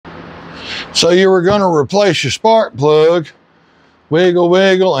So you were going to replace your spark plug, wiggle,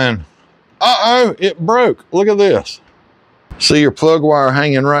 wiggle, and uh-oh, it broke. Look at this. See your plug wire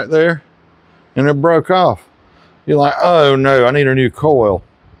hanging right there? And it broke off. You're like, oh no, I need a new coil.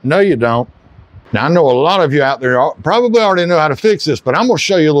 No, you don't. Now, I know a lot of you out there probably already know how to fix this, but I'm gonna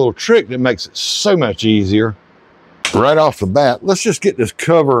show you a little trick that makes it so much easier. Right off the bat, let's just get this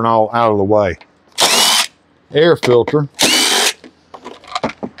cover and all out of the way. Air filter,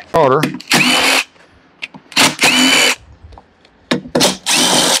 water,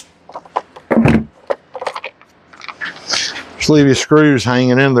 just leave your screws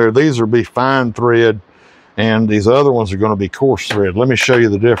hanging in there. These will be fine thread, and these other ones are going to be coarse thread. Let me show you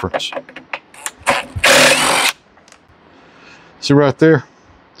the difference. See right there?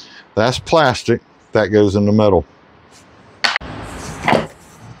 That's plastic. That goes into metal.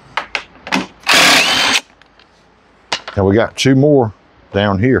 And we got two more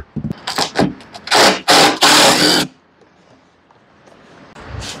down here.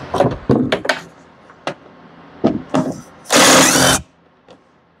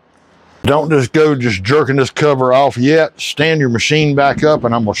 Don't just go jerking this cover off yet. Stand your machine back up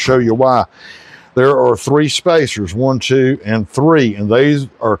and I'm going to show you why. There are 3 spacers, 1, 2, and 3, and these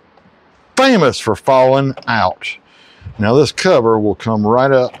are famous for falling out. Now this cover will come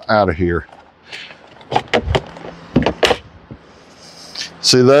right up out of here.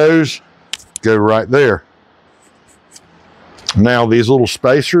 See those? Go right there. Now these little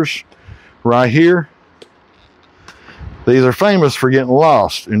spacers right here, these are famous for getting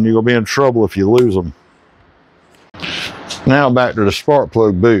lost, and you're gonna be in trouble if you lose them. Now back to the spark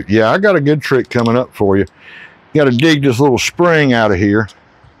plug boot. Yeah, I got a good trick coming up for you. You gotta dig this little spring out of here.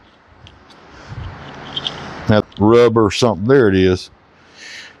 That rubber or something, there it is.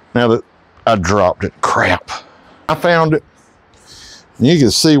 Now that I dropped it, crap. I found it. And you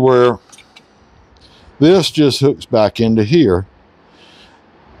can see where this just hooks back into here.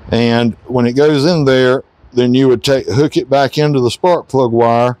 And when it goes in there, then you would hook it back into the spark plug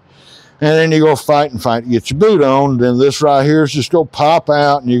wire, and then you go fight to get your boot on. Then this right here is just go pop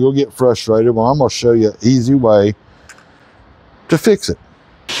out and you go get frustrated. Well, I'm gonna show you an easy way to fix it.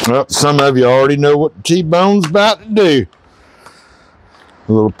 Well, some of you already know what the T-Bone's about to do.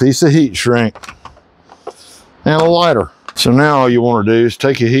 A little piece of heat shrink and a lighter. So now all you want to do is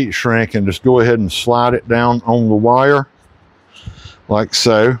take your heat shrink and just go ahead and slide it down on the wire like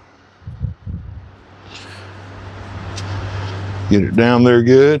so. Get it down there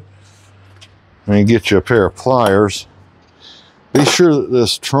good, and get you a pair of pliers. Be sure that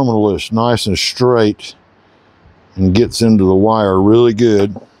this terminal is nice and straight and gets into the wire really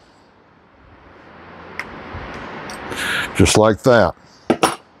good. Just like that.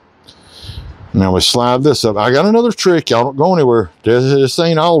 Now we slide this up. I got another trick. Y'all don't go anywhere. This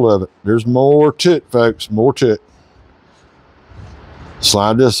ain't all of it. There's more to it, folks. More to it.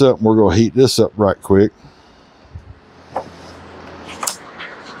 Slide this up, and we're going to heat this up right quick.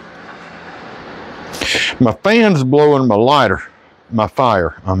 My fan's blowing my lighter, my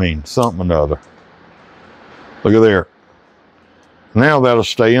fire, something or another. Look at there. Now that'll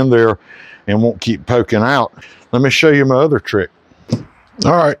stay in there and won't keep poking out. Let me show you my other trick.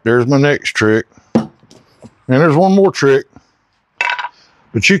 All right, there's my next trick. And there's one more trick.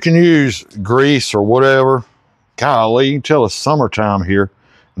 But you can use grease or whatever. Golly, you can tell it's summertime here,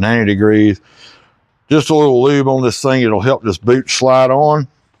 90 degrees. Just a little lube on this thing, it'll help this boot slide on.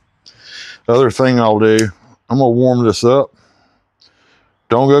 The other thing I'll do, I'm gonna warm this up.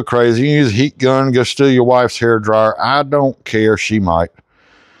 Don't go crazy. You can use a heat gun, go steal your wife's hair dryer. I don't care, she might.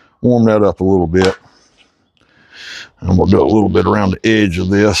 Warm that up a little bit. And we'll do a little bit around the edge of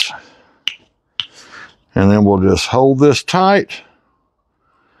this. And then we'll just hold this tight.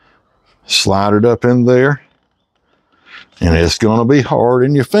 Slide it up in there. And it's gonna be hard,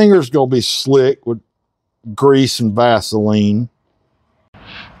 and your finger's gonna be slick with grease and Vaseline.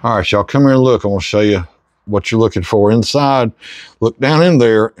 All right, y'all, come here and look. I'm gonna show you what you're looking for inside. Look down in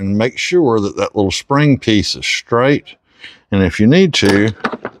there and make sure that that little spring piece is straight. And if you need to,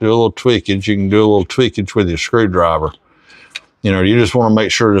 do a little tweakage. You can do a little tweakage with your screwdriver. You know, you just wanna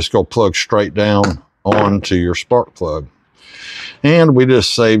make sure this go plug straight down onto your spark plug. And we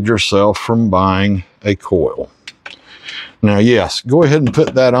just saved yourself from buying a coil. Now, yes, go ahead and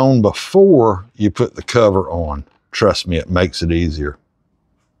put that on before you put the cover on. Trust me, it makes it easier.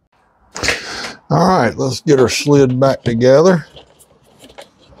 All right, let's get her slid back together.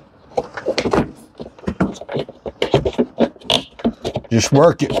 Just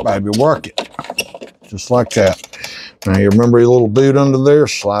work it, baby, work it. Just like that. Now, you remember your little boot under there?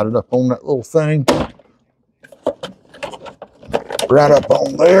 Slide it up on that little thing. Right up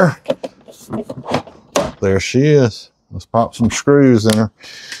on there. There she is. Let's pop some screws in her.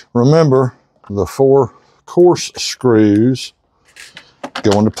 Remember, the 4 coarse screws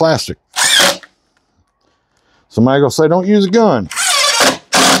go into plastic. Somebody gonna say, don't use a gun.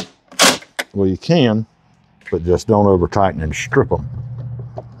 Well, you can, but just don't over tighten and strip them.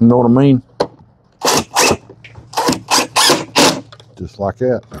 You know what I mean? Just like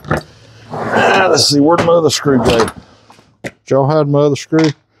that. Let's see, where'd my other screw go? Did y'all hide my other screw?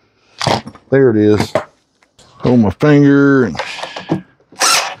 There it is. Hold my finger and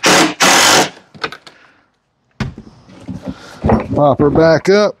pop her back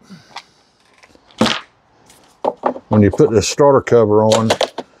up. When you put the starter cover on,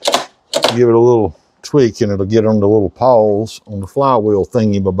 give it a little tweak and it'll get on the little paws on the flywheel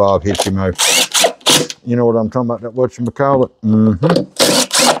thingy bob hit you mo. You know what I'm talking about, that whatchamacallit?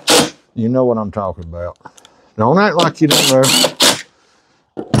 You know what I'm talking about. Don't act like you don't know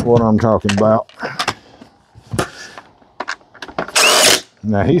what I'm talking about.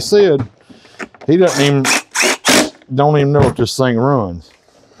 Now he said he don't even know if this thing runs.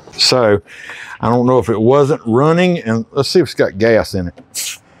 So I don't know if it wasn't running, and let's see if it's got gas in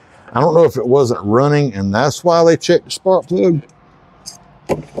it. I don't know if it wasn't running and that's why they checked the spark plug.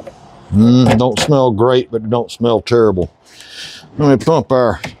 Don't smell great, but it don't smell terrible. Let me pump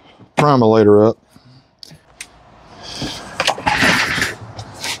our primolator up.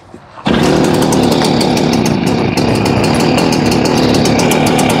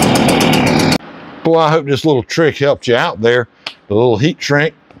 Boy, I hope this little trick helped you out there. The little heat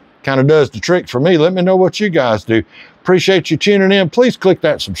shrink kind of does the trick for me. Let me know what you guys do. Appreciate you tuning in. Please click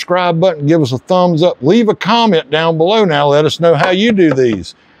that subscribe button. Give us a thumbs up. Leave a comment down below now. Let us know how you do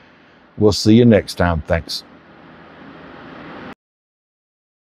these. We'll see you next time. Thanks.